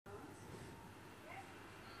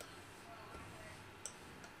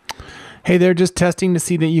Hey there, just testing to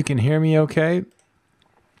see that you can hear me okay.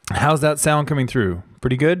 How's that sound coming through?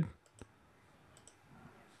 Pretty good?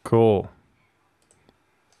 Cool.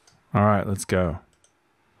 All right, let's go.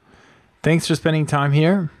 Thanks for spending time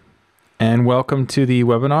here and welcome to the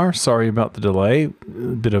webinar. Sorry about the delay. A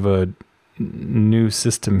bit of a new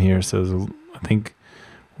system here, so I think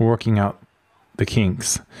we're working out the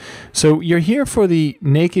kinks. So you're here for the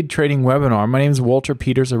Naked Trading webinar. My name is Walter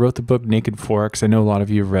Peters. I wrote the book Naked Forex. I know a lot of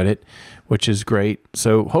you have read it, which is great.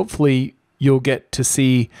 So hopefully you'll get to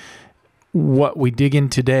see what we dig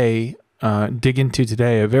into today,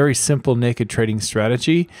 a very simple naked trading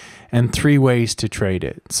strategy and 3 ways to trade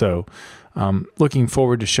it. So looking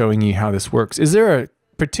forward to showing you how this works. Is there a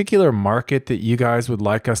particular market that you guys would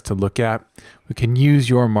like us to look at? We can use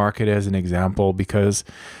your market as an example, because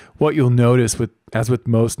what you'll notice as with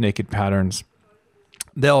most naked patterns,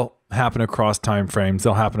 they'll happen across time frames,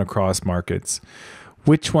 they'll happen across markets.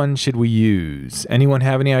 Which one should we use? Anyone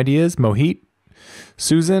have any ideas? Mohit,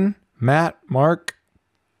 Susan, Matt, Mark,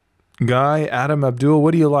 Guy, Adam, Abdul,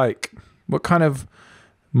 what do you like? What kind of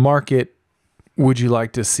market would you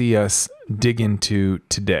like to see us dig into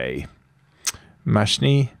today?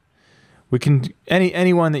 Mashni, we can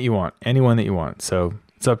anyone that you want. So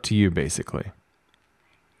it's up to you basically.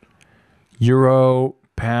 Euro,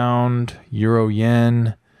 pound, euro,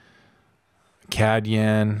 yen, CAD,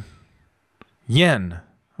 yen, yen.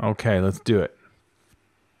 Okay, let's do it.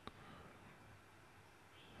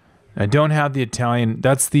 I don't have the Italian.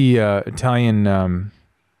 That's the Italian.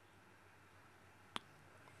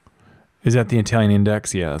 Is that the Italian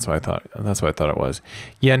index? Yeah, that's what I thought. That's what I thought it was.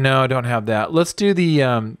 Yeah, no, I don't have that. Let's do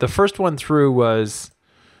the first one through was,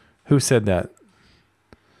 who said that?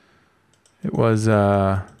 It was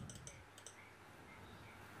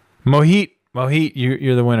Mohit. Mohit,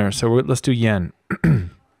 you're the winner. So let's do yen.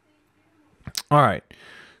 All right.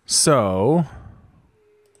 So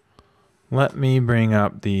let me bring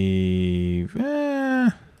up the.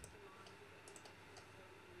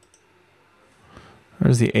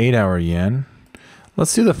 There's the 8-hour yen.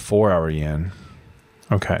 Let's do the 4-hour yen.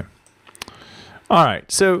 Okay. All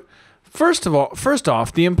right. So first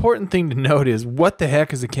off, the important thing to note is, what the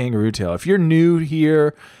heck is a kangaroo tail? If you're new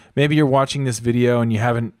here, maybe you're watching this video and you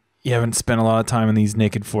haven't spent a lot of time in these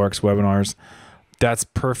Naked Forex webinars, that's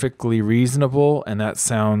perfectly reasonable, and that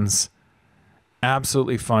sounds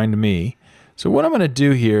absolutely fine to me. So what I'm going to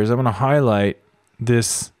do here is I'm going to highlight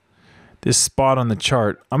this spot on the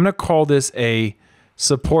chart. I'm going to call this a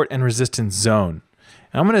support and resistance zone.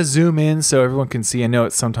 And I'm going to zoom in so everyone can see. I know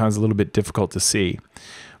it's sometimes a little bit difficult to see.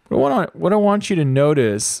 But what I want you to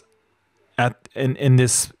notice in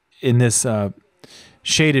this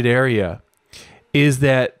shaded area is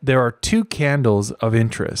that there are 2 candles of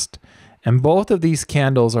interest, and both of these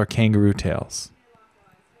candles are kangaroo tails.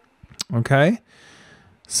 Okay?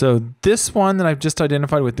 So this one that I've just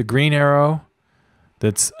identified with the green arrow,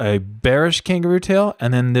 that's a bearish kangaroo tail,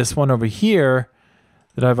 and then this one over here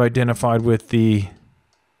that I've identified with the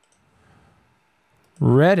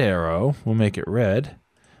red arrow, we'll make it red,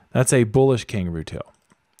 that's a bullish kangaroo tail.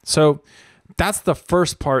 So that's the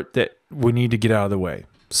first part that we need to get out of the way.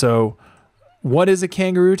 So what is a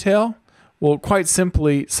kangaroo tail? Well, quite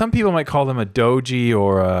simply, some people might call them a doji,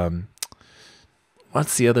 or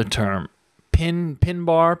what's the other term? Pin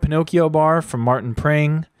bar, Pinocchio bar from Martin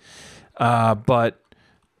Pring. But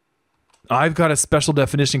I've got a special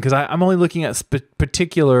definition because I'm only looking at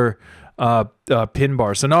particular pin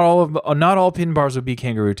bars. So not all pin bars would be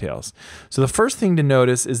kangaroo tails. So the first thing to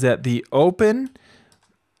notice is that the open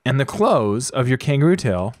and the close of your kangaroo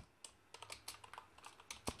tail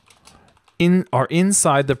are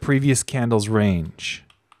inside the previous candle's range.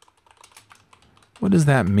 What does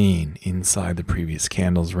that mean, inside the previous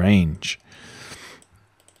candle's range?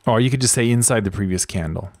 Or you could just say inside the previous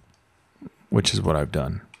candle, which is what I've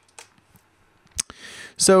done.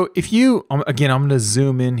 So if you, again, I'm going to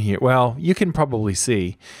zoom in here. Well, you can probably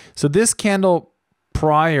see. So this candle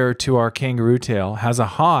prior to our kangaroo tail has a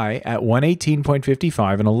high at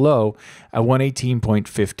 118.55 and a low at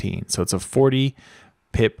 118.15. So it's a 40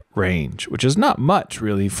 pip range, which is not much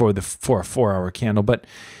really for a 4-hour candle, but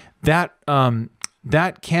that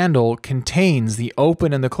candle contains the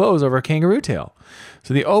open and the close of our kangaroo tail.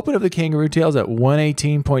 So the open of the kangaroo tail is at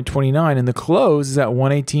 118.29 and the close is at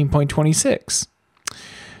 118.26.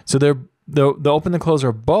 So the open and the close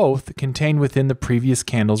are both contained within the previous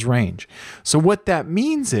candle's range. So what that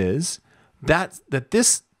means is that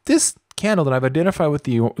this candle that I've identified with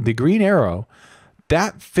the green arrow,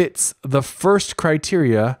 that fits the first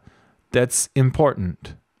criteria that's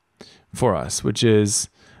important for us, which is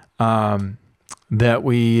that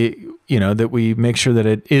we make sure that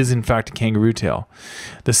it is in fact a kangaroo tail.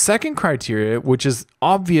 The second criteria, which is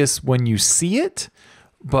obvious when you see it,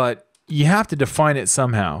 but you have to define it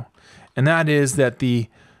somehow, and that is that the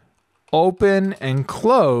open and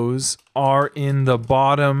close are in the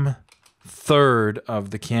bottom third of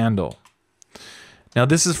the candle. Now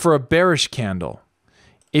this is for a bearish candle.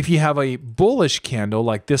 If you have a bullish candle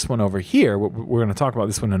like this one over here, we're going to talk about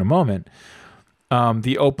this one in a moment,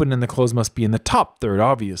 the open and the close must be in the top third,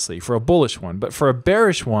 obviously, for a bullish one. But for a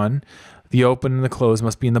bearish one, the open and the close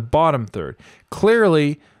must be in the bottom third.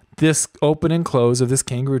 Clearly, this open and close of this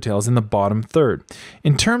kangaroo tail is in the bottom third.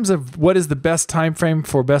 In terms of what is the best time frame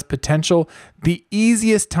for best potential, the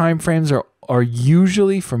easiest time frames are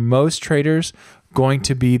usually, for most traders, going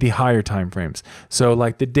to be the higher time frames. So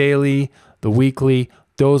like the daily, the weekly,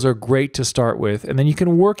 those are great to start with. And then you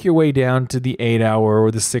can work your way down to the 8-hour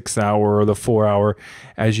or the 6-hour or the 4-hour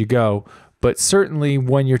as you go. But certainly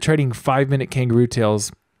when you're trading 5-minute kangaroo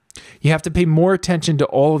tails, you have to pay more attention to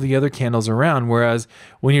all of the other candles around. Whereas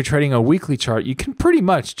when you're trading a weekly chart, you can pretty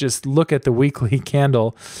much just look at the weekly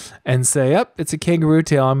candle and say, yep, it's a kangaroo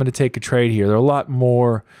tail. I'm going to take a trade here. There's a lot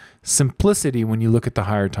more simplicity when you look at the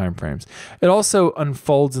higher time frames. It also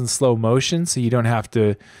unfolds in slow motion, so you don't have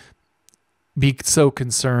to be so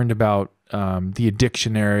concerned about the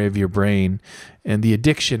addiction area of your brain. And the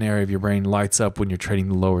addiction area of your brain lights up when you're trading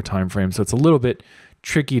the lower time frame. So it's a little bit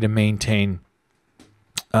tricky to maintain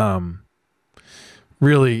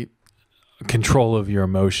really control of your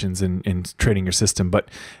emotions in trading your system. But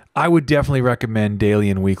I would definitely recommend daily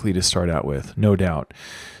and weekly to start out with, no doubt.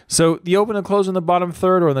 So the open and close in the bottom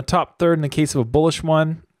third or in the top third in the case of a bullish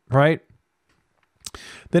one, right?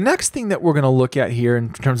 The next thing that we're going to look at here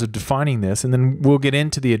in terms of defining this, and then we'll get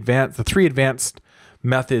into the three advanced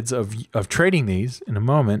methods of trading these in a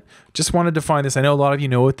moment. Just want to define this. I know a lot of you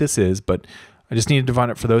know what this is, but I just need to define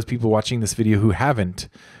it for those people watching this video who haven't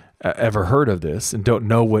ever heard of this and don't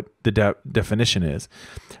know what the definition is.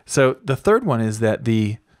 So the third one is that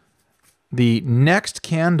the next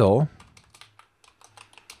candle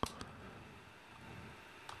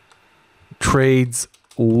trades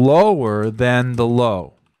lower than the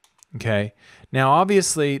low. Okay. Now,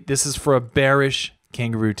 obviously, this is for a bearish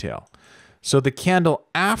kangaroo tail. So the candle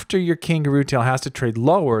after your kangaroo tail has to trade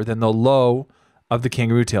lower than the low of the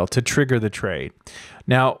kangaroo tail to trigger the trade.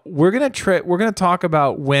 Now, we're going to talk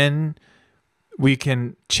about when we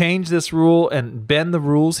can change this rule and bend the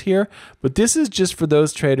rules here, but this is just for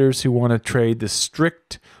those traders who want to trade the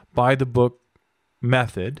strict by the book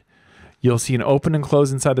method. You'll see an open and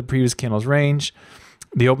close inside the previous candle's range.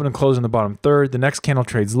 The open and close in the bottom third. The next candle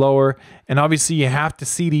trades lower. And obviously you have to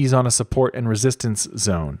see these on a support and resistance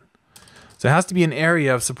zone. So it has to be an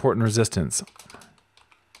area of support and resistance.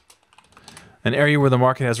 An area where the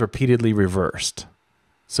market has repeatedly reversed.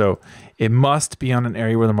 So it must be on an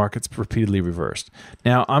area where the market's repeatedly reversed.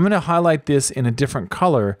 Now I'm going to highlight this in a different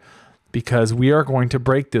color because we are going to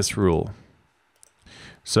break this rule.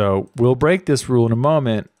 So we'll break this rule in a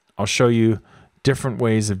moment. I'll show you different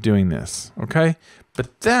ways of doing this, okay?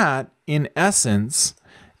 But that, in essence,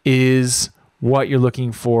 is what you're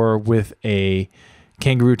looking for with a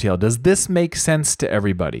kangaroo tail. Does this make sense to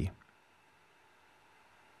everybody?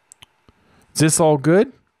 Is this all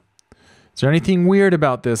good? Is there anything weird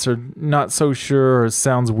about this or not so sure or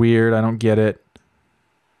sounds weird? I don't get it.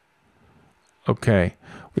 Okay.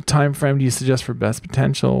 What time frame do you suggest for best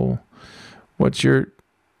potential? What's your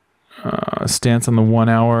stance on the 1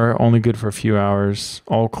 hour? Only good for a few hours.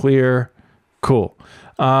 All clear. Cool.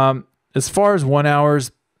 As far as 1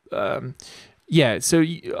 hours, yeah.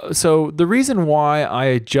 So the reason why I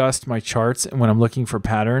adjust my charts when I'm looking for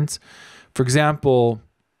patterns, for example,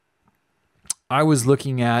 I was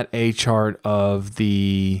looking at a chart of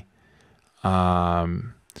the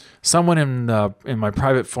someone in my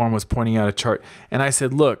private forum was pointing out a chart, and I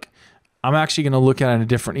said, look, I'm actually going to look at it in a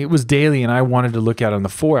different, it was daily and I wanted to look at it on the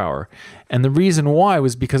 4 hour. And the reason why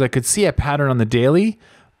was because I could see a pattern on the daily,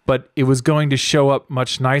 but it was going to show up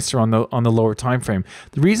much nicer on the lower time frame.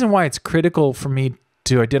 The reason why it's critical for me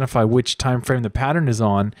to identify which time frame the pattern is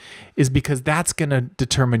on is because that's going to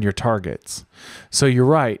determine your targets. So you're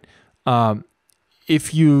right.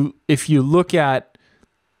 If you look at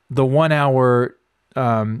the 1 hour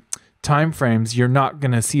time frames, you're not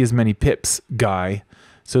going to see as many pips, Guy.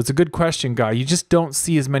 So it's a good question, Guy. You just don't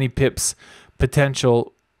see as many pips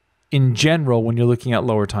potential in general when you're looking at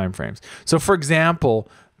lower time frames. So for example,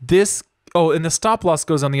 this, oh, and the stop loss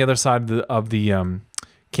goes on the other side of the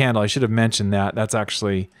candle. I should have mentioned that. That's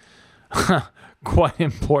actually quite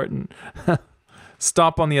important.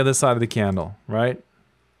 Stop on the other side of the candle, right?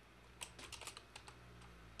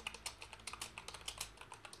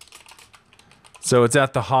 So it's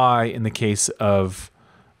at the high in the case of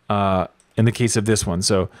this one.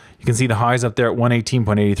 So you can see the highs up there at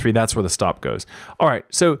 118.83. That's where the stop goes. All right,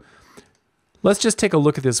 so let's just take a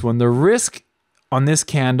look at this one. The risk on this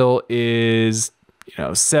candle is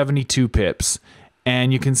 72 pips.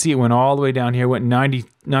 And you can see it went all the way down here, went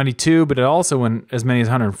 92, but it also went as many as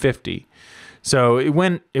 150. So it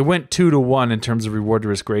went 2-to-1 in terms of reward to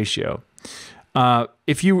risk ratio.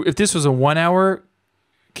 If this was a 1 hour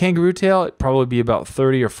kangaroo tail, it'd probably be about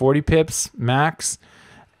 30 or 40 pips max.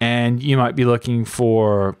 And you might be looking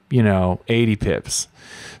for, 80 pips.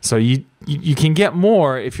 So you can get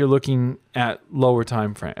more if you're looking at lower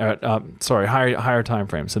time frame, higher time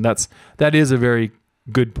frame. So that is a very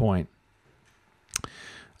good point.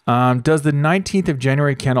 Does the 19th of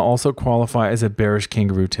January candle also qualify as a bearish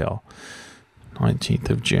kangaroo tail? 19th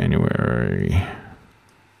of January.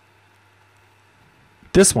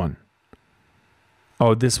 This one.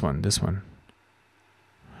 Oh, this one.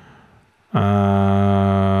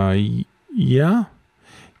 Yeah.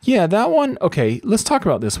 Yeah, that one. Okay, let's talk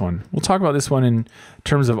about this one. We'll talk about this one in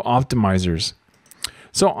terms of optimizers.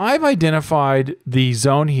 So I've identified the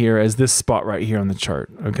zone here as this spot right here on the chart,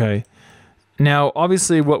 okay? Now,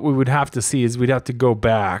 obviously, what we would have to see is we'd have to go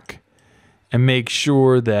back and make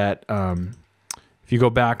sure that if you go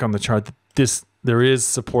back on the chart, there is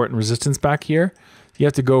support and resistance back here. You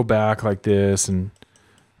have to go back like this and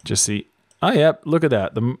just see. Oh, yep, look at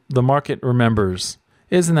that. The market remembers.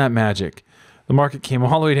 Isn't that magic? The market came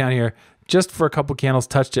all the way down here just for a couple candles,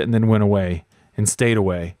 touched it, and then went away and stayed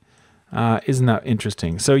away. Isn't that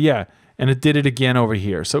interesting? So, yeah, and it did it again over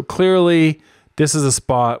here. So, clearly, this is a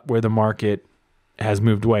spot where the market has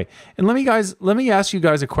moved away. And let me ask you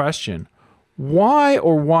guys a question. Why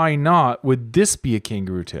or why not would this be a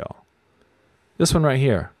kangaroo tail? This one right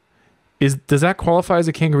here. Does that qualify as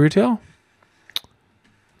a kangaroo tail?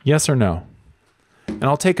 Yes or no? And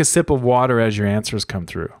I'll take a sip of water as your answers come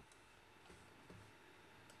through.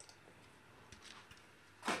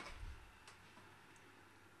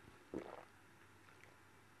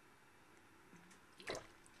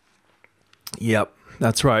 Yep,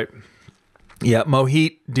 that's right. Yeah,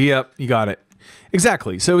 Mohit, yep, you got it.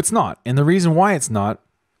 Exactly. So it's not. And the reason why it's not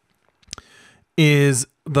is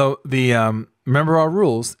remember our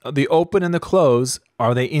rules, the open and the close,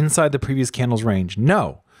 are they inside the previous candle's range?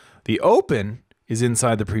 No. The open is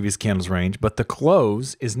inside the previous candle's range, but the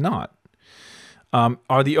close is not.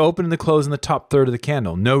 Are the open and the close in the top third of the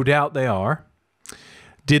candle? No doubt they are.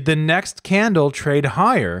 Did the next candle trade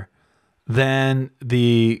higher than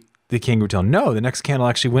the kangaroo tail? No, the next candle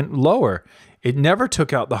actually went lower. It never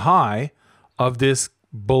took out the high of this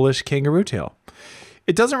bullish kangaroo tail.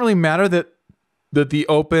 It doesn't really matter that the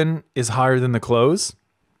open is higher than the close.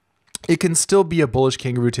 It can still be a bullish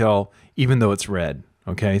kangaroo tail even though it's red.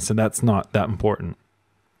 Okay, so that's not that important.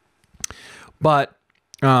 But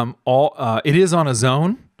it is on a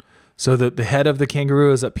zone, so that the head of the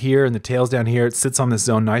kangaroo is up here and the tail's down here. It sits on this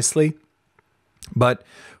zone nicely. But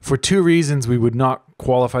for two reasons, we would not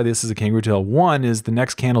qualify this as a kangaroo tail. One is the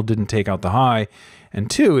next candle didn't take out the high, and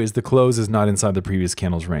two is the close is not inside the previous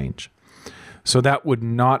candle's range. So that would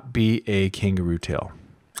not be a kangaroo tail.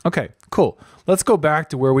 Okay, cool. Let's go back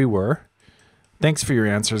to where we were. Thanks for your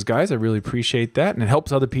answers, guys. I really appreciate that, and it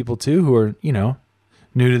helps other people too who are,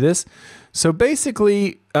 new to this. So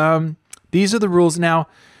basically, these are the rules. Now,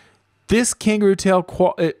 this kangaroo tail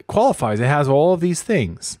qualifies. It has all of these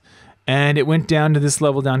things. And it went down to this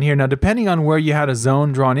level down here. Now, depending on where you had a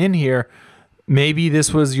zone drawn in here, maybe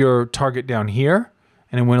this was your target down here,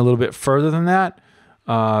 and it went a little bit further than that.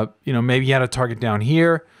 Maybe you had a target down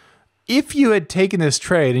here. If you had taken this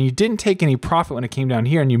trade and you didn't take any profit when it came down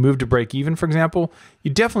here and you moved to break even, for example,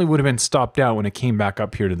 you definitely would have been stopped out when it came back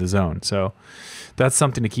up here to the zone. So that's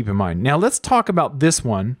something to keep in mind. Now, let's talk about this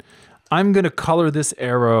one. I'm going to color this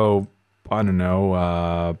arrow, I don't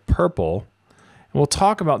know, purple. And we'll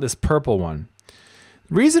talk about this purple one.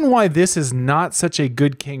 The reason why this is not such a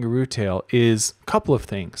good kangaroo tail is a couple of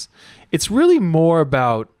things. It's really more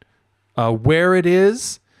about where it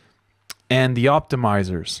is and the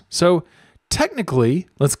optimizers. So technically,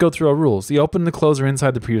 let's go through our rules. The open and the close are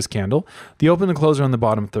inside the previous candle. The open and the close are on the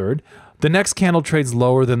bottom third. The next candle trades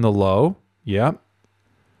lower than the low. Yeah.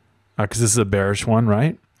 Because this is a bearish one,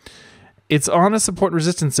 right? It's on a support and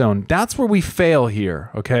resistance zone. That's where we fail here,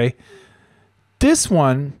 okay? This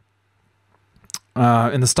one,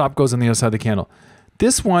 and the stop goes on the other side of the candle.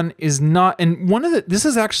 This one is not, and this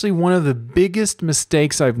is actually one of the biggest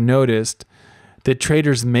mistakes I've noticed that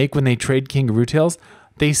traders make when they trade kangaroo tails.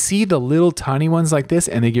 They see the little tiny ones like this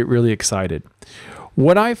and they get really excited.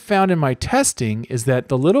 What I've found in my testing is that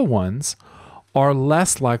the little ones are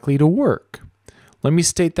less likely to work. Let me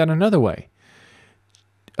state that another way.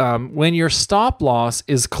 When your stop loss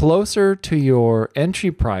is closer to your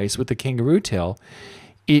entry price with the kangaroo tail,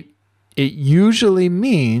 it usually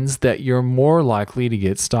means that you're more likely to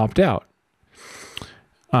get stopped out.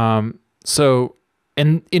 So,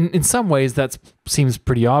 and in some ways that seems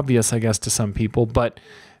pretty obvious, I guess, to some people, but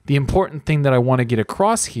the important thing that I want to get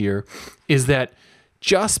across here is that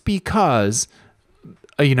just because,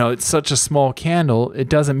 it's such a small candle, it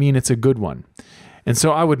doesn't mean it's a good one. And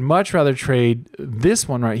so I would much rather trade this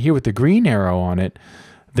one right here with the green arrow on it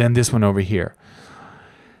than this one over here.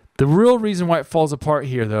 The real reason why it falls apart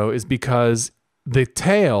here, though, is because the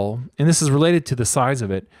tail, and this is related to the size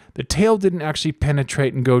of it, the tail didn't actually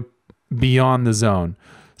penetrate and go beyond the zone.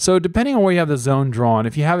 So depending on where you have the zone drawn,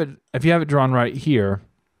 if you have it drawn right here,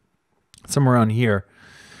 somewhere around here,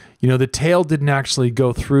 the tail didn't actually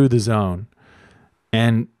go through the zone.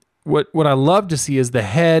 And what I love to see is the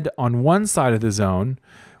head on one side of the zone,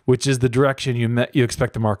 which is the direction you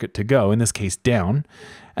expect the market to go, in this case down,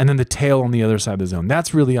 and then the tail on the other side of the zone.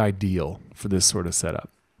 That's really ideal for this sort of setup.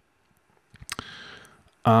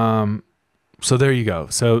 So there you go.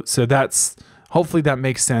 So that's, hopefully that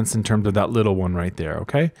makes sense in terms of that little one right there,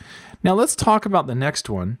 okay? Now let's talk about the next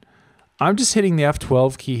one. I'm just hitting the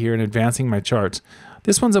F12 key here and advancing my charts.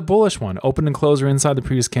 This one's a bullish one. Open and close are inside the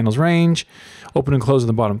previous candle's range. Open and close in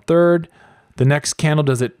the bottom third. The next candle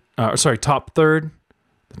does it, top third.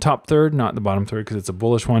 The top third, not the bottom third because it's a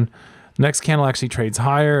bullish one. The next candle actually trades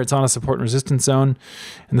higher. It's on a support and resistance zone.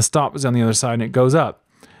 And the stop is on the other side and it goes up.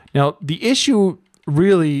 Now, the issue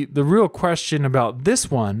really, the real question about this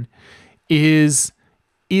one is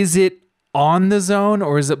it on the zone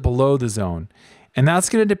or is it below the zone? And that's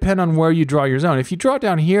going to depend on where you draw your zone. If you draw it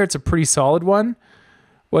down here, it's a pretty solid one.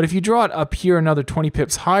 But if you draw it up here another 20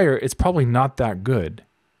 pips higher, it's probably not that good,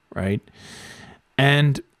 right?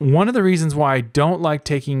 And one of the reasons why I don't like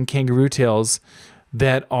taking kangaroo tails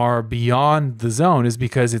that are beyond the zone is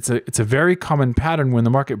because it's a very common pattern. When the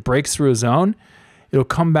market breaks through a zone, it'll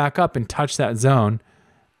come back up and touch that zone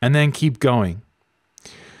and then keep going.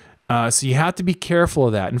 So you have to be careful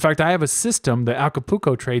of that. In fact, I have a system, the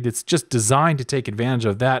Acapulco trade, that's just designed to take advantage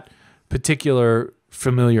of that particular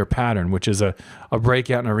familiar pattern, which is a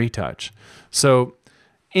breakout and a retouch. So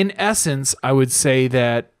in essence, I would say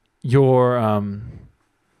that your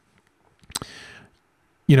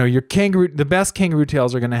kangaroo, the best kangaroo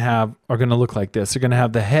tails are going to look like this. They're going to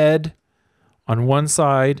have the head on one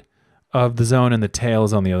side of the zone and the tail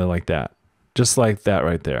is on the other, like that. Just like that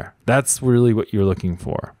right there. That's really what you're looking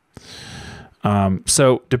for.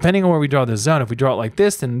 So depending on where we draw the zone, if we draw it like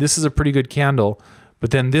this, then this is a pretty good candle.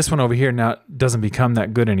 But then this one over here now doesn't become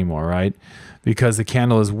that good anymore, right? Because the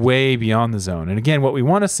candle is way beyond the zone. And again, what we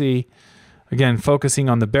want to see, again, focusing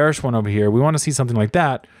on the bearish one over here, we want to see something like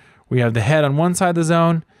that. We have the head on one side of the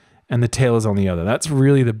zone and the tail is on the other. That's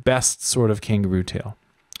really the best sort of kangaroo tail.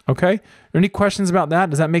 Okay? Are there any questions about that?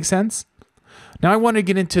 Does that make sense? Now I want to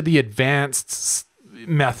get into the advanced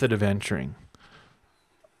method of entering.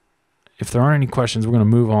 If there aren't any questions, we're going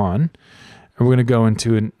to move on. And we're going to go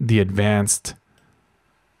into the advanced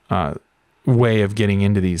way of getting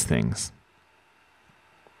into these things.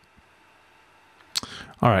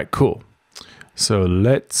 All right, cool. So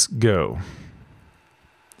let's go.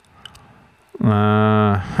 All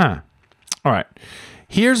right,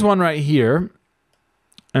 here's one right here,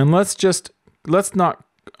 and let's not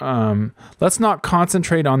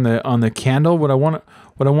concentrate on the candle. What I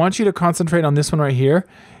want you to concentrate on this one right here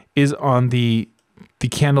is on the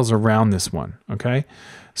candles around this one. Okay,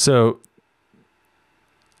 so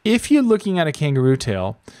if you're looking at a kangaroo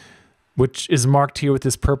tail, which is marked here with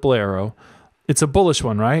this purple arrow, it's a bullish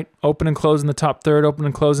one, right? Open and close in the top third, open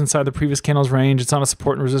and close inside the previous candle's range. It's on a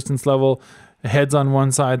support and resistance level. The head's on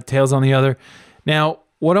one side, the tail's on the other. Now,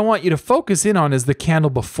 what I want you to focus in on is the candle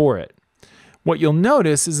before it. What you'll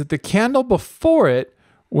notice is that the candle before it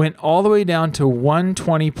went all the way down to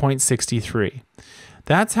 120.63.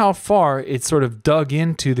 That's how far it sort of dug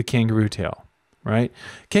into the kangaroo tail, right?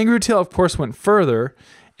 Kangaroo tail, of course, went further.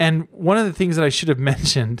 And one of the things that I should have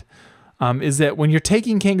mentioned is that when you're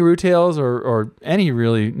taking kangaroo tails or any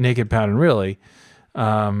really naked pattern, really,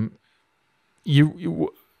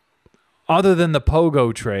 you other than the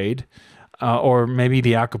pogo trade, or maybe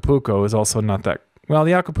the Acapulco is also not that, well,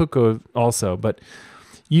 the Acapulco also, but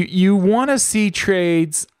you want to see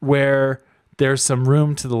trades where there's some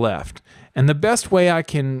room to the left. And the best way I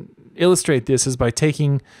can illustrate this is by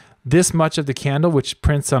taking this much of the candle, which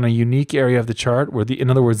prints on a unique area of the chart, where in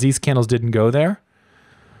other words, these candles didn't go there.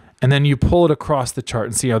 And then you pull it across the chart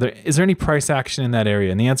and see, is there any price action in that area?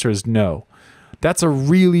 And the answer is no. That's a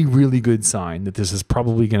really, really good sign that this is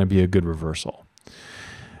probably going to be a good reversal.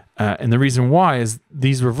 And the reason why is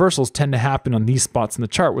these reversals tend to happen on these spots in the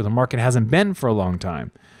chart where the market hasn't been for a long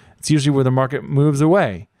time. It's usually where the market moves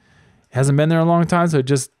away. It hasn't been there a long time, so it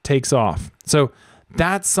just takes off. So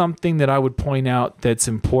that's something that I would point out that's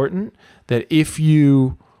important, that if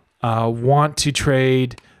you want to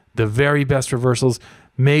trade the very best reversals,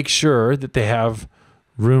 make sure that they have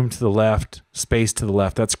room to the left, space to the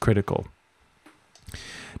left. That's critical.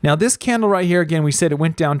 Now this candle right here, again, we said it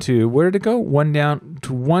went down to, where did it go? One down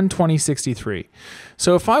to 120.63.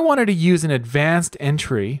 So if I wanted to use an advanced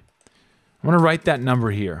entry, I'm going to write that number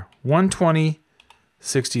here,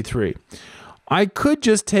 120.63. I could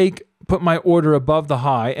just put my order above the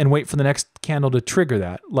high and wait for the next candle to trigger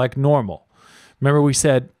that, like normal. Remember we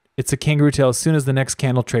said it's a kangaroo tail as soon as the next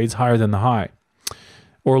candle trades higher than the high,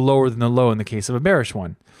 or lower than the low in the case of a bearish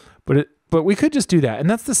one. But we could just do that, and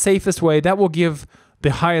that's the safest way. That will give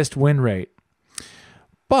the highest win rate.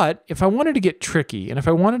 But if I wanted to get tricky, and if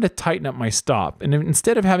I wanted to tighten up my stop, and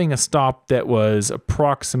instead of having a stop that was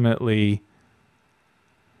approximately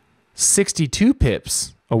 62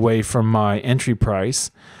 pips away from my entry price,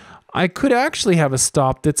 I could actually have a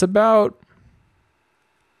stop that's about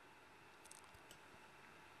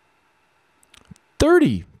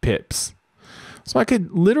 30 pips. So I could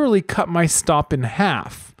literally cut my stop in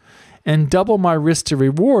half and double my risk to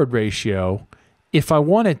reward ratio if I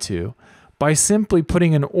wanted to, by simply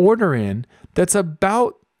putting an order in that's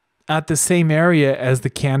about at the same area as the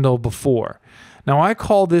candle before. Now I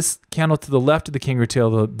call this candle to the left of the kangaroo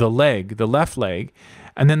tail the left leg,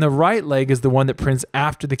 and then the right leg is the one that prints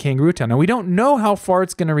after the kangaroo tail. Now we don't know how far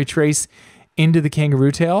it's going to retrace into the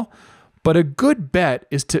kangaroo tail, but a good bet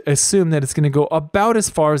is to assume that it's going to go about as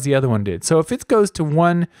far as the other one did. So if it goes to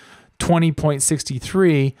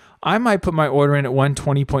 120.63, I might put my order in at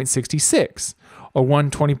 120.66. or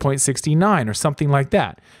 120.69 or something like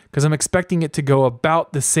that, because I'm expecting it to go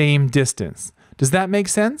about the same distance. Does that make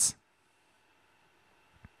sense?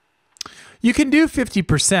 You can do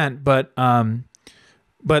 50%, but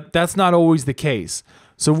that's not always the case.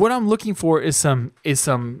 So what I'm looking for is some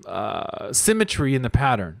symmetry in the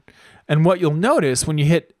pattern. And what you'll notice when you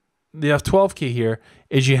hit the F12 key here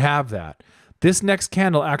is you have that. This next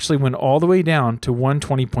candle actually went all the way down to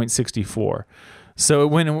 120.64. So it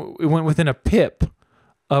went within a pip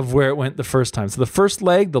of where it went the first time. So the first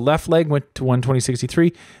leg, the left leg, went to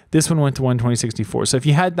 120.63. This one went to 120.64. So if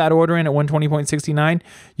you had that order in at 120.69,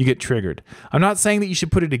 you get triggered. I'm not saying that you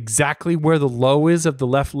should put it exactly where the low is of the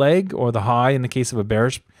left leg or the high in the case of a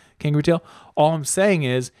bearish kangaroo tail. All I'm saying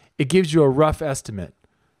is it gives you a rough estimate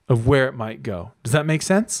of where it might go. Does that make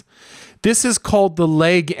sense? This is called the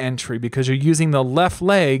leg entry because you're using the left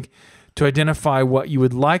leg to identify what you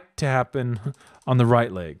would like to happen on the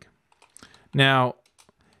right leg. Now,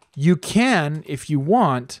 you can, if you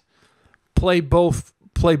want, play both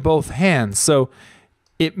hands. So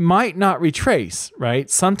it might not retrace, right?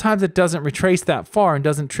 Sometimes it doesn't retrace that far and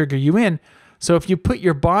doesn't trigger you in. So if you put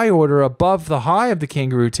your buy order above the high of the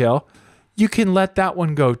kangaroo tail, you can let that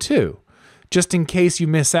one go too, just in case you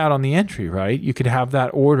miss out on the entry, right? You could have that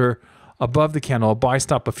order above the candle, a buy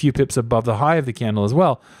stop a few pips above the high of the candle as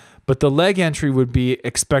well. But the leg entry would be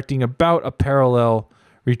expecting about a parallel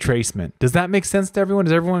retracement. Does that make sense to everyone?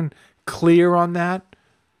 Is everyone clear on that?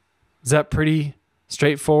 Is that pretty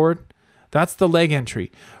straightforward? That's the leg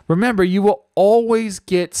entry. Remember, you will always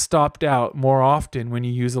get stopped out more often when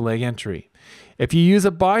you use a leg entry. If you use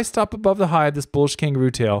a buy stop above the high of this bullish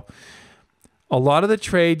kangaroo tail, a lot of the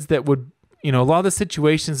trades that would, a lot of the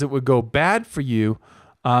situations that would go bad for you,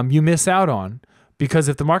 you miss out on. Because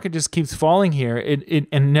if the market just keeps falling here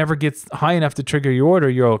and never gets high enough to trigger your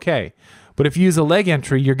order, you're okay. But if you use a leg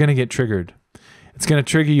entry, you're going to get triggered. It's going to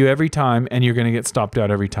trigger you every time, and you're going to get stopped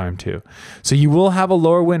out every time too. So you will have a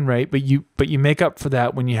lower win rate, but you make up for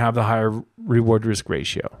that when you have the higher reward risk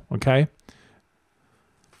ratio. Okay.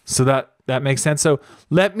 So that makes sense. So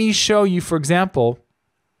let me show you, for example,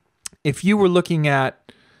 if you were looking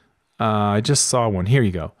at, I just saw one. Here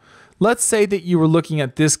you go. Let's say that you were looking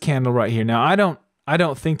at this candle right here. Now I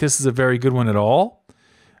don't think this is a very good one at all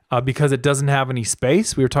because it doesn't have any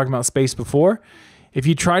space. We were talking about space before. If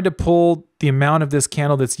you tried to pull the amount of this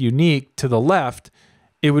candle that's unique to the left,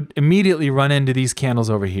 it would immediately run into these candles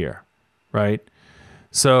over here, right?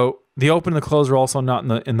 So the open and the close are also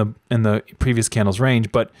not in the previous candle's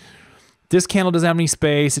range, but this candle doesn't have any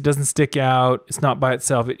space. It doesn't stick out. It's not by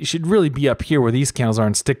itself. It should really be up here where these candles are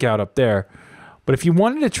and stick out up there. But if you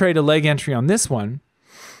wanted to trade a leg entry on this one,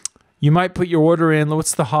 you might put your order in.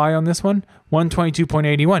 What's the high on this one?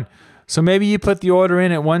 122.81. So maybe you put the order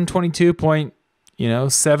in at 122.78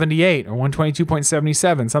 or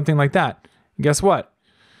 122.77, something like that. And guess what?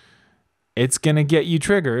 it's going to get you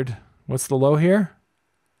triggered. What's the low here?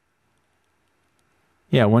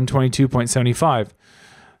 Yeah, 122.75.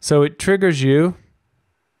 So it triggers you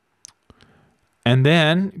and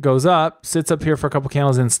then goes up, sits up here for a couple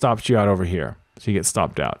candles, and stops you out over here. So you get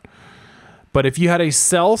stopped out. But if you had a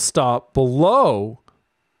sell stop below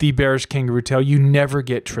the bearish kangaroo tail, you never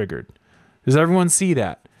get triggered. Does everyone see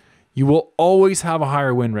that? You will always have a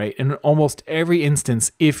higher win rate in almost every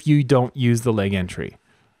instance if you don't use the leg entry.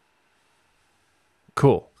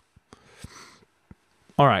 Cool.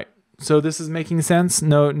 All right. So this is making sense.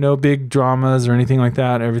 No big dramas or anything like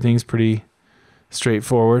that. Everything's pretty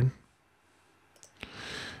straightforward.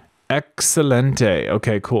 Excelente.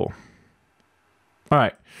 Okay, cool. All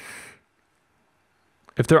right.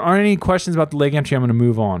 If there aren't any questions about the leg entry, I'm going to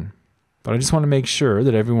move on. But I just want to make sure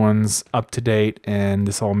that everyone's up to date and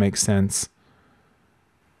this all makes sense.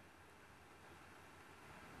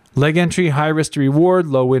 Leg entry, high risk to reward,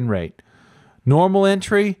 low win rate. Normal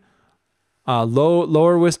entry,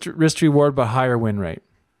 lower risk to reward, but higher win rate.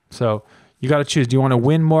 So you got to choose. Do you want to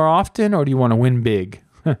win more often or do you want to win big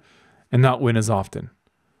and not win as often?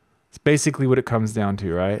 It's basically what it comes down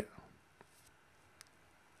to, right?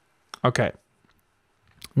 Okay.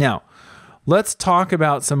 Now, let's talk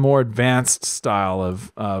about some more advanced style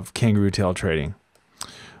of kangaroo tail trading.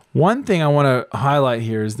 One thing I want to highlight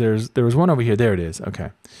here is there was one over here. There it is.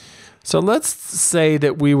 Okay. So let's say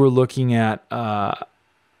that we were looking at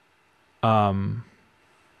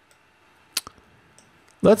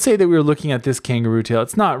let's say that we were looking at this kangaroo tail.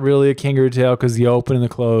 It's not really a kangaroo tail because the open and the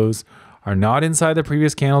close are not inside the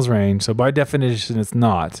previous candle's range. So by definition, it's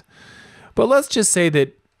not. But let's just say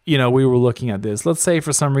that, you know, we were looking at this. Let's say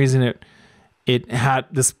for some reason it had,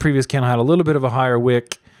 this previous candle had a little bit of a higher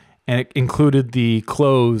wick and it included the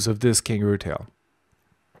close of this kangaroo tail.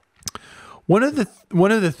 One of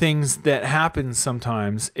the things that happens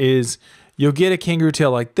sometimes is you'll get a kangaroo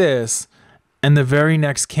tail like this, and the very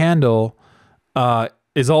next candle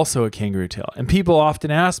is also a kangaroo tail. And people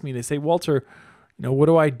often ask me, they say, Walter, you know, what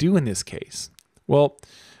do I do in this case? Well,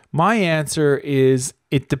 my answer is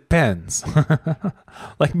it depends.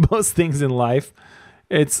 Like most things in life,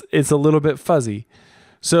 it's a little bit fuzzy.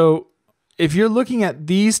 So if you're looking at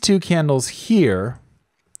these two candles here,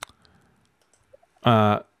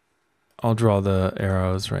 I'll draw the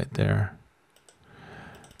arrows right there.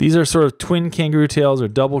 These are sort of twin kangaroo tails or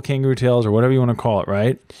double kangaroo tails or whatever you want to call it,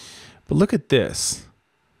 right? But look at this.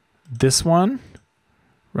 This one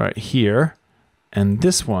right here and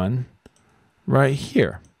this one right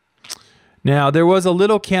here. Now, there was a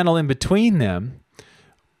little candle in between them,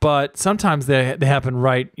 but sometimes they happen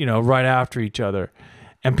right after each other.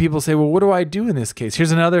 And people say, well, what do I do in this case?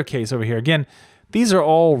 Here's another case over here. Again, these are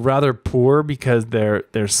all rather poor because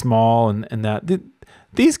they're small and that.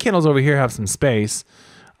 These candles over here have some space.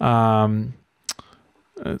 Let's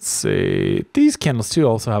see. These candles too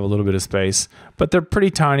also have a little bit of space, but they're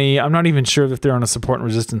pretty tiny. I'm not even sure if they're on a support and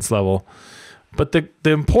resistance level. But the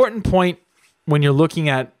important point when you're looking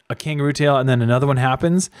at a kangaroo tail and then another one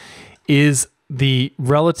happens is the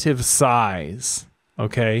relative size.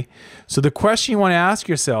 Okay. So the question you want to ask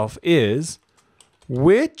yourself is,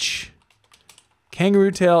 which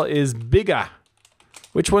kangaroo tail is bigger?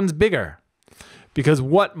 Which one's bigger? Because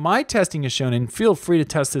what my testing has shown, and feel free to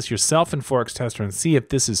test this yourself in Forex Tester and see if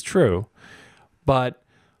this is true, but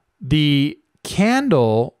the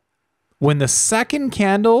candle, when the second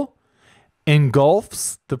candle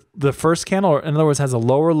engulfs the first candle, or in other words, has a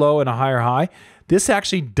lower low and a higher high, this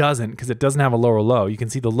actually doesn't, because it doesn't have a lower low. You can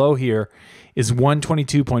see the low here is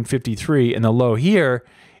 122.53 and the low here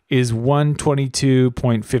is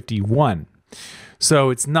 122.51. So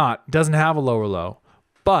it doesn't have a lower low.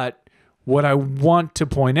 But what I want to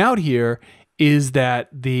point out here is that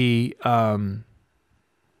it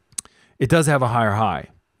does have a higher high,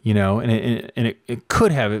 you know, and it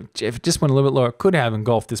could have, if it just went a little bit lower, it could have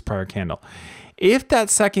engulfed this prior candle. If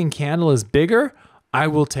that second candle is bigger, I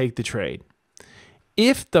will take the trade.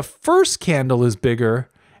 If the first candle is bigger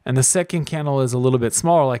and the second candle is a little bit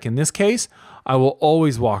smaller, like in this case, I will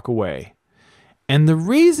always walk away. And the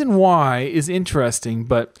reason why is interesting,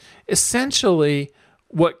 but essentially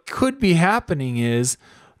what could be happening is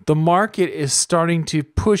the market is starting to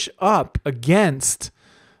push up against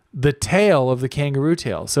the tail of the kangaroo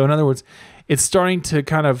tail. So in other words, it's starting to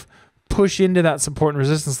kind of push into that support and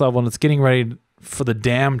resistance level, and it's getting ready for the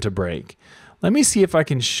dam to break. Let me see if I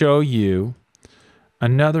can show you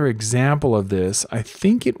another example of this. I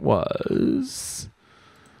think it was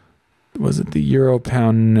it the euro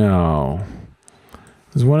pound? No.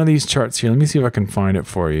 There's one of these charts here. Let me see if I can find it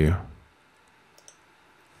for you.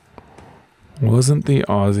 Wasn't the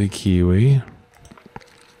Aussie Kiwi.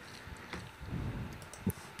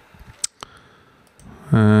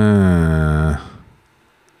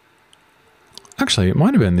 Actually, it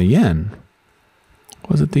might have been the yen.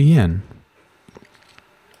 Was it the yen?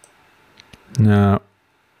 No.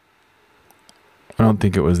 I don't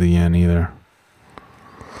think it was the yen either.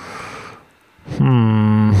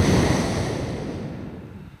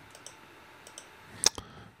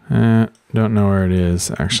 Don't know where it is,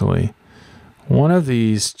 actually. One of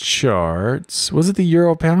these charts... Was it the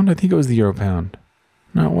euro pound? I think it was the euro pound.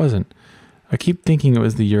 No, it wasn't. I keep thinking it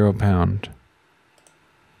was the euro pound.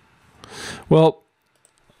 Well,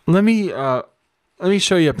 let me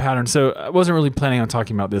show you a pattern. So I wasn't really planning on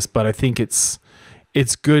talking about this, but I think it's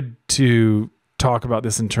good to talk about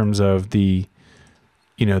this in terms of the,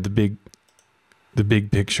 you know, the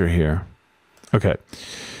big picture here. Okay,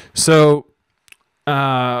 so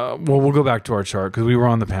well, we'll go back to our chart because we were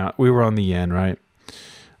on the pound, we were on the yen, right?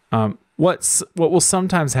 What will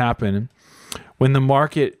sometimes happen when the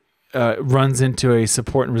market runs into a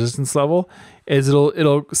support and resistance level is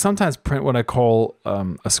it'll sometimes print what I call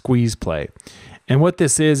a squeeze play, and what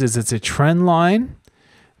this is it's a trend line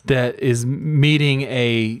that is meeting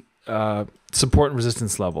a support and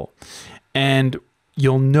resistance level, and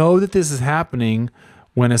you'll know that this is happening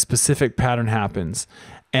when a specific pattern happens.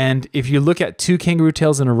 And if you look at two kangaroo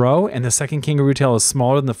tails in a row and the second kangaroo tail is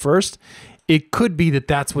smaller than the first, it could be that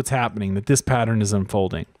that's what's happening, that this pattern is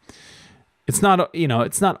unfolding. It's not, you know,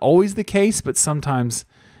 it's not always the case, but sometimes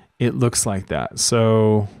it looks like that.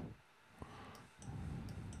 So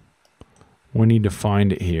we need to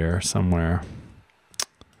find it here somewhere.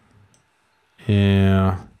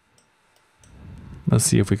 Yeah. Let's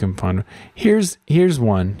see if we can find it. Here's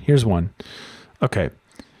one. Here's one. Okay.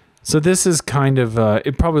 So this is kind of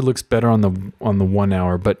it probably looks better on the 1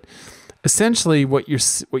 hour, but essentially what you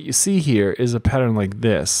see here is a pattern like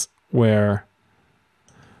this where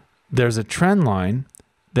there's a trend line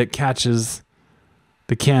that catches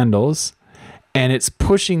the candles and it's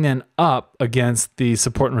pushing then up against the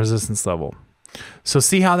support and resistance level. So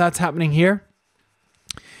see how that's happening here?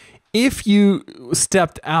 If you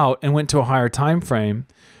stepped out and went to a higher time frame,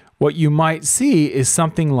 what you might see is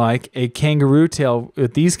something like a kangaroo tail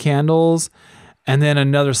with these candles and then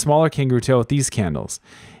another smaller kangaroo tail with these candles.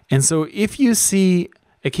 And so if you see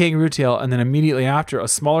a kangaroo tail and then immediately after a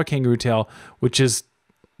smaller kangaroo tail, which is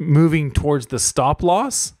moving towards the stop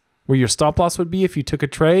loss, where your stop loss would be if you took a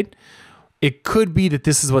trade, it could be that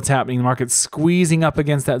this is what's happening. The market's squeezing up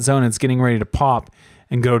against that zone and it's getting ready to pop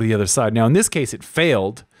and go to the other side. Now, in this case, it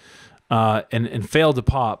failed and failed to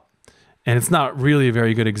pop. And it's not really a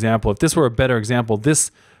very good example. If this were a better example,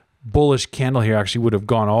 this bullish candle here actually would have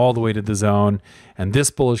gone all the way to the zone, and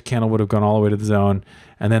this bullish candle would have gone all the way to the zone,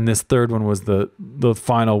 and then this third one was the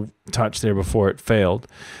final touch there before it failed.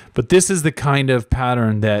 But this is the kind of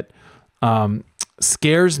pattern that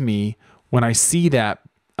scares me when I see that,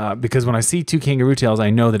 because when I see two kangaroo tails,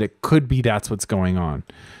 I know that it could be that's what's going on.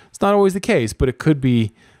 It's not always the case, but it could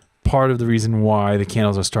be part of the reason why the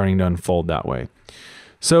candles are starting to unfold that way.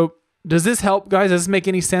 So does this help, guys? Does this make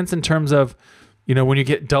any sense in terms of, you know, when you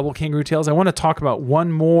get double kangaroo tails? I want to talk about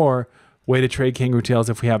one more way to trade kangaroo tails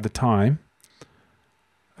if we have the time.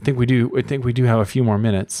 I think we do. I think we do have a few more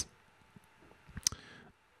minutes.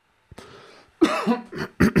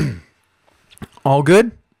 All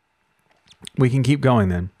good? We can keep going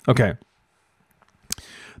then. Okay.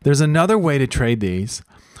 There's another way to trade these,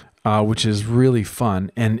 which is really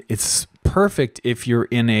fun, and it's perfect if you're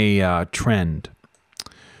in a trend.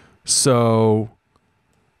 So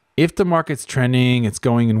if the market's trending, it's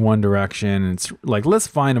going in one direction. And it's like, let's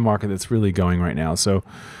find a market that's really going right now. So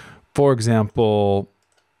for example,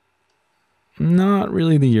 not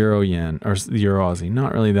really the euro yen or the euro Aussie,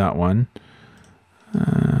 not really that one.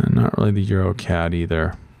 Not really the euro CAD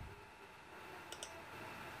either.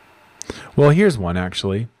 Well, here's one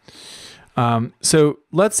actually. So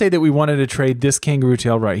let's say that we wanted to trade this kangaroo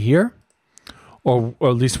tail right here, or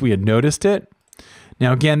at least we had noticed it.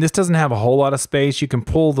 Now, again, this doesn't have a whole lot of space. You can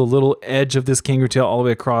pull the little edge of this kangaroo tail all the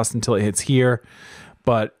way across until it hits here,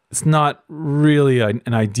 but it's not really an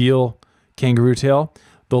ideal kangaroo tail.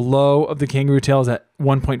 The low of the kangaroo tail is at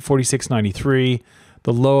 1.4693.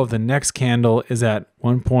 The low of the next candle is at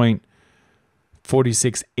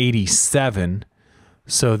 1.4687.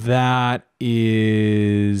 So that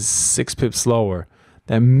is 6 pips lower.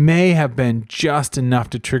 That may have been just enough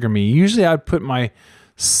to trigger me. Usually I'd put my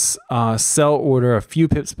sell order a few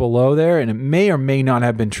pips below there, and it may or may not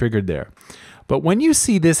have been triggered there. But when you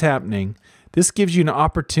see this happening, this gives you an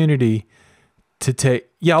opportunity to take,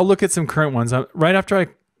 yeah, I'll look at some current ones. Right after I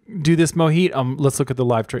do this Mohit, let's look at the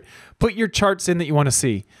live trade. Put your charts in that you want to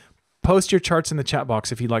see. Post your charts in the chat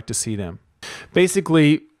box if you'd like to see them.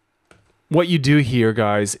 Basically, what you do here,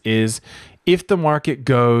 guys, is if the market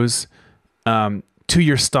goes to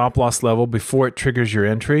your stop loss level before it triggers your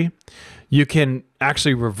entry, you can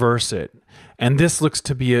actually reverse it. And this looks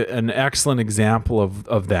to be an excellent example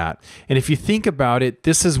of that. And if you think about it,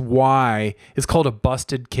 this is why it's called a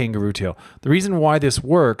busted kangaroo tail. The reason why this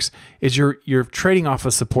works is you're trading off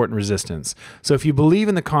of support and resistance. So if you believe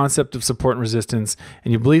in the concept of support and resistance,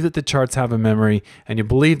 and you believe that the charts have a memory, and you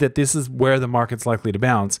believe that this is where the market's likely to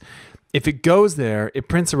bounce, if it goes there, it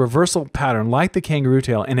prints a reversal pattern like the kangaroo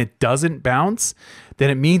tail, and it doesn't bounce,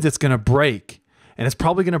 then it means it's going to break. And it's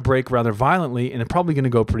probably going to break rather violently, and it's probably going to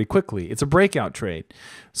go pretty quickly. It's a breakout trade.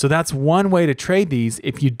 So that's one way to trade these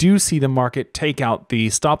if you do see the market take out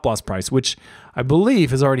the stop loss price, which I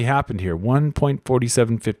believe has already happened here,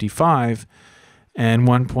 1.4755 and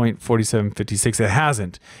 1.4756. It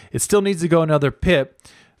hasn't. It still needs to go another pip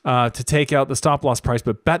to take out the stop loss price,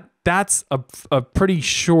 but that's a pretty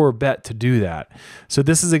sure bet to do that. So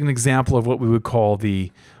this is an example of what we would call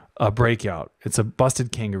the breakout. It's a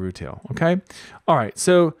busted kangaroo tail. Okay. All right.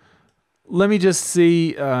 So let me just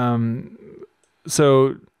see.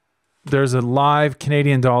 So there's a live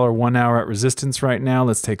Canadian dollar 1 hour at resistance right now.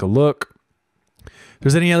 Let's take a look. If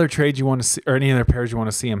there's any other trades you want to see or any other pairs you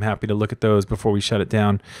want to see, I'm happy to look at those before we shut it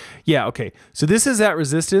down. Yeah. Okay. So this is at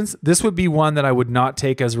resistance. This would be one that I would not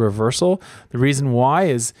take as a reversal. The reason why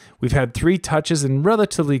is we've had 3 touches in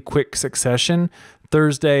relatively quick succession: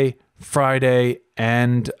 Thursday, Friday,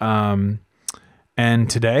 and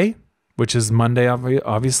today, which is Monday,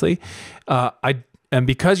 obviously. And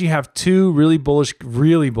because you have 2 really bullish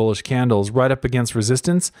candles right up against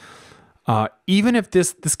resistance, even if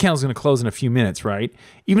this candle is going to close in a few minutes, right?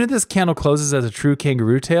 Even if this candle closes as a true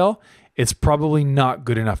kangaroo tail, it's probably not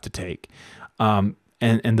good enough to take. And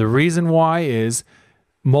the reason why is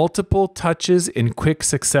multiple touches in quick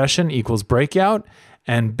succession equals breakout,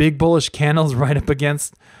 and big bullish candles right up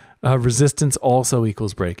against resistance also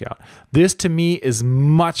equals breakout. This to me is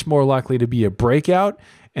much more likely to be a breakout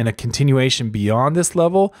and a continuation beyond this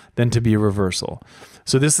level than to be a reversal.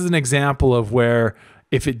 So this is an example of where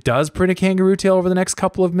if it does print a kangaroo tail over the next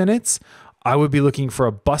couple of minutes, I would be looking for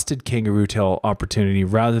a busted kangaroo tail opportunity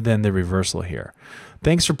rather than the reversal here.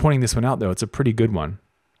 Thanks for pointing this one out though. It's a pretty good one.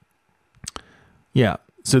 Yeah.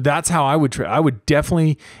 So that's how I would trade. I would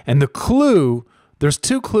definitely, and the clue, there's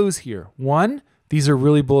 2 clues here. One, these are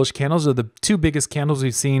really bullish candles. They're the 2 biggest candles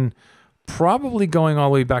we've seen, probably going all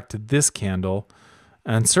the way back to this candle.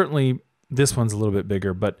 And certainly this one's a little bit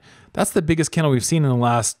bigger, but that's the biggest candle we've seen in the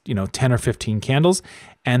last, 10 or 15 candles.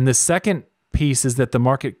 And the second piece is that the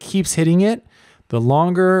market keeps hitting it. The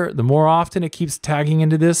more often it keeps tagging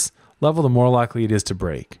into this level, the more likely it is to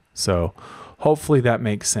break. So hopefully that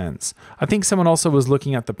makes sense. I think someone also was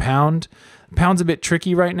looking at the pound. The pound's a bit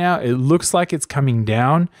tricky right now. It looks like it's coming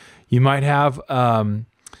down. You might have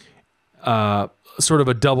sort of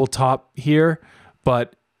a double top here,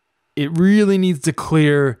 but it really needs to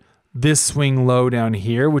clear this swing low down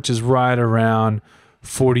here, which is right around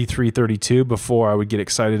 43.32 before I would get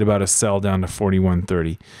excited about a sell down to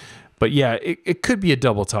 41.30. But yeah, it could be a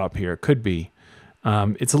double top here. It could be.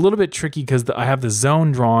 It's a little bit tricky because I have the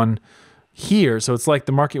zone drawn here. So it's like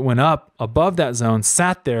the market went up above that zone,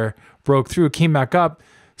 sat there, broke through, came back up,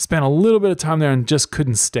 spent a little bit of time there and just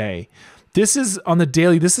couldn't stay. This is on the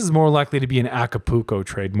daily. This is more likely to be an Acapulco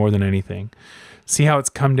trade more than anything. See how it's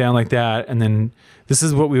come down like that. And then this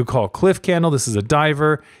is what we would call a cliff candle. This is a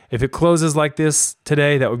diver. If it closes like this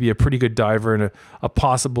today, that would be a pretty good diver and a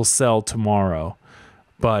possible sell tomorrow.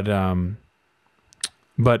 But you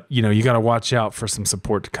got to watch out for some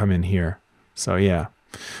support to come in here. So yeah.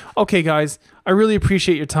 Okay, guys, I really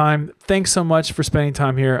appreciate your time. Thanks so much for spending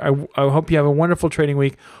time here. I hope you have a wonderful trading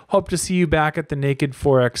week. Hope to see you back at the Naked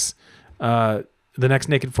Forex, the next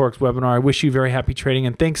Naked Forex webinar. I wish you very happy trading,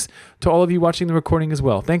 and thanks to all of you watching the recording as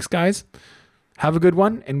well. Thanks, guys. Have a good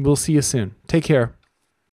one, and we'll see you soon. Take care.